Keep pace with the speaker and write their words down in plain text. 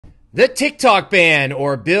The TikTok ban,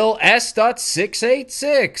 or Bill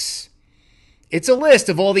S.686. It's a list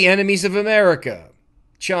of all the enemies of America.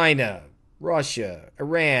 China, Russia,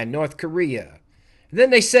 Iran, North Korea. And then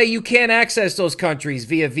they say you can't access those countries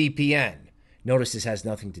via VPN. Notice this has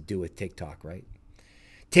nothing to do with TikTok, right?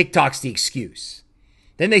 TikTok's the excuse.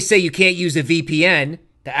 Then they say you can't use a VPN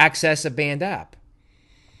to access a banned app.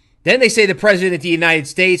 Then they say the President of the United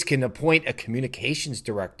States can appoint a communications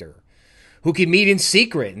director who can meet in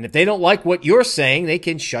secret. And if they don't like what you're saying, they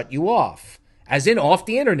can shut you off, as in off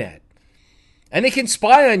the internet. And they can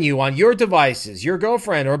spy on you on your devices, your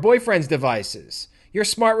girlfriend or boyfriend's devices, your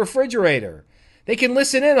smart refrigerator. They can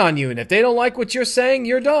listen in on you. And if they don't like what you're saying,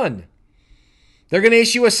 you're done. They're going to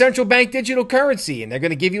issue a central bank digital currency, and they're going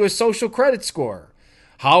to give you a social credit score.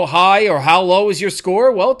 How high or how low is your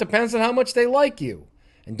score? Well, it depends on how much they like you.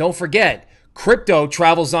 And don't forget, crypto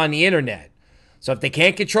travels on the internet. So if they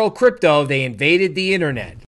can't control crypto, they invaded the internet.